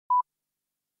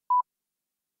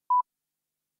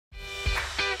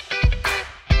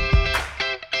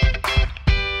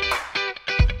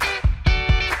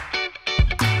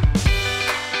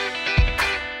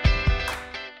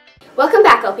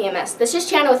OPMS. This is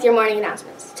Shanna with your morning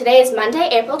announcements. Today is Monday,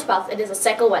 April 12th. It is a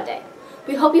Cycle 1 day.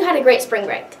 We hope you had a great spring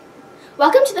break.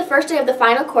 Welcome to the first day of the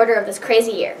final quarter of this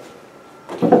crazy year.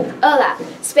 Hola!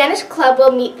 Spanish Club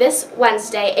will meet this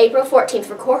Wednesday, April 14th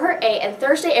for Cohort A and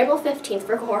Thursday, April 15th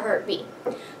for Cohort B.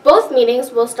 Both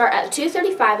meetings will start at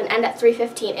 2:35 and end at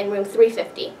 3:15 in room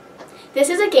 350. This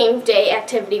is a game day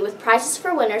activity with prizes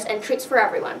for winners and treats for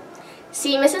everyone.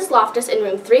 See Mrs. Loftus in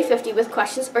room 350 with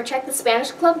questions or check the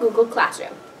Spanish Club Google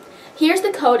Classroom. Here's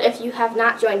the code if you have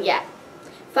not joined yet.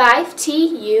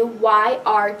 5TUYRJE.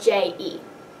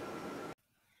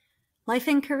 Life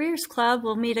and Careers Club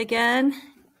will meet again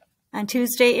on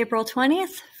Tuesday, April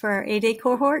 20th for our A-Day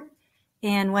cohort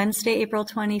and Wednesday, April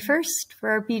 21st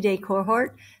for our B-Day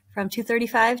cohort from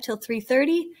 2:35 till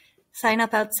 3:30. Sign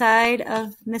up outside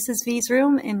of Mrs. V's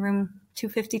room in room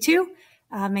 252.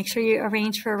 Make sure you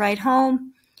arrange for a ride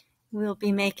home. We'll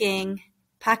be making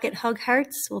pocket hug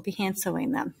hearts. We'll be hand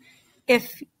sewing them.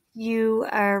 If you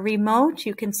are remote,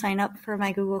 you can sign up for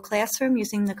my Google Classroom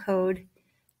using the code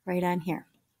right on here.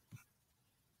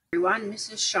 Everyone,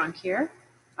 Mrs. Shunk here.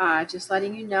 Just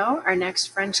letting you know, our next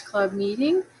French Club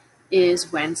meeting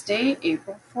is Wednesday,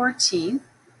 April 14th,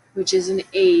 which is an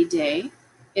A day.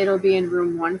 It'll be in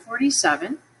room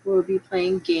 147. We'll be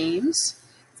playing games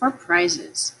for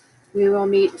prizes. We will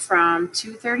meet from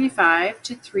 2:35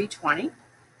 to 3:20.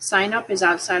 Sign up is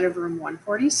outside of room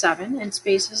 147 and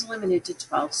space is limited to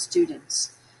 12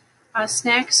 students.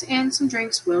 Snacks and some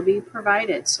drinks will be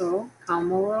provided, so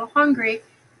come a little hungry.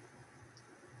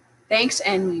 Thanks,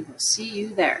 and we will see you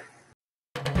there.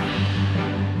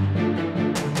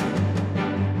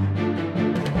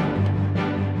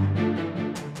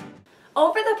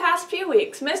 Over the past few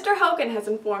weeks, Mr. Hogan has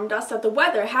informed us that the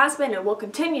weather has been and will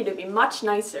continue to be much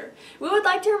nicer. We would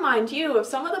like to remind you of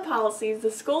some of the policies the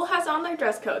school has on their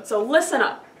dress code, so listen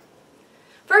up.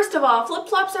 First of all,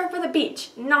 flip-flops are for the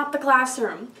beach, not the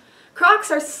classroom.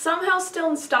 Crocs are somehow still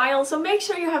in style, so make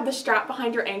sure you have the strap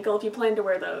behind your ankle if you plan to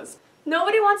wear those.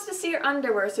 Nobody wants to see your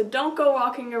underwear, so don't go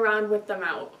walking around with them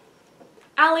out.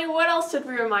 Allie, what else should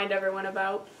we remind everyone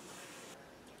about?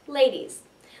 Ladies,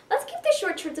 let's keep the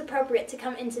short shorts appropriate to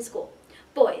come into school.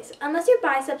 Boys, unless your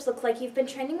biceps look like you've been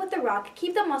training with The Rock,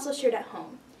 keep the muscle shirt at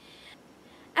home.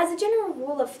 As a general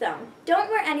rule of thumb,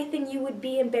 don't wear anything you would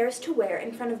be embarrassed to wear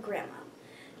in front of Grandma.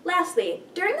 Lastly,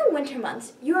 during the winter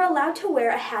months, you are allowed to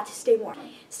wear a hat to stay warm.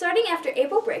 Starting after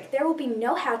April break, there will be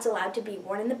no hats allowed to be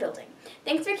worn in the building.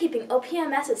 Thanks for keeping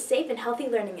OPMS a safe and healthy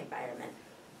learning environment.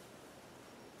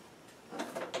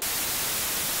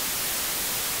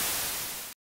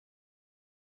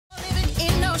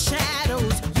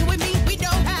 Shadows, you and me, we know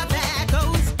how that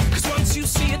goes. 'Cause once you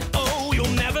see it, oh, you'll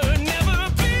never be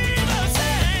the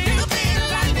same. You'll be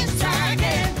like this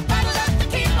shining, bottle up to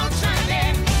keep on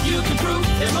shining. You can prove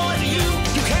there's more to you.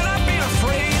 You cannot be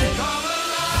afraid. Come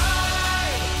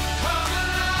alive, come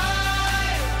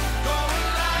alive. Go and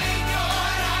light your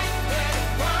life, let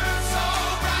it burn so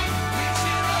bright. Reach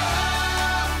it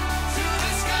up to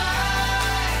the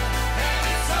sky, and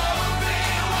it's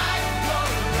open wide.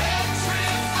 You're electric.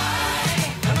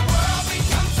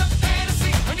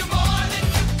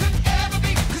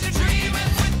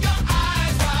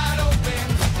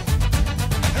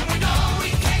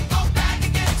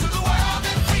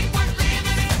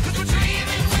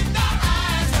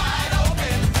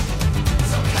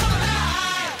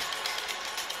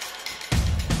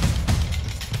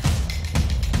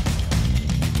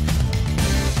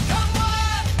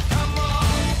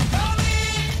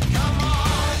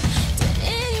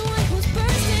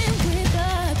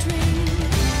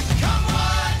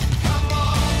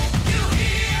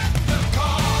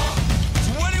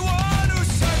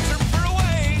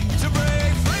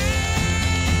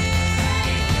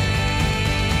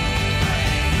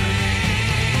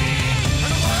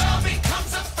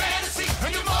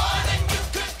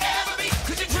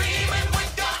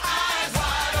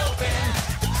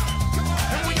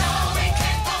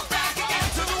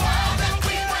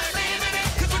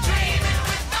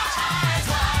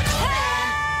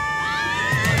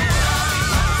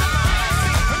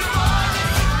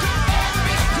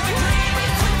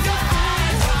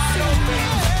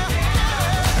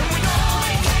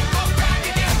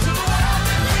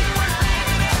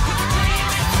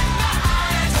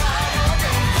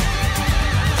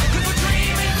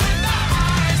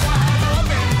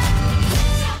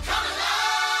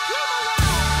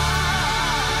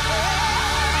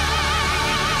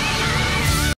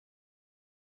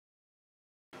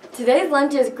 Today's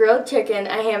lunch is grilled chicken,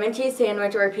 a ham and cheese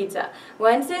sandwich, or pizza.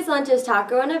 Wednesday's lunch is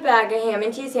taco in a bag, a ham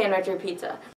and cheese sandwich, or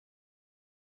pizza.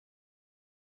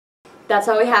 That's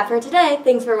all we have for today.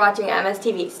 Thanks for watching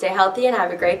Mstv. Stay healthy and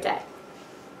have a great day.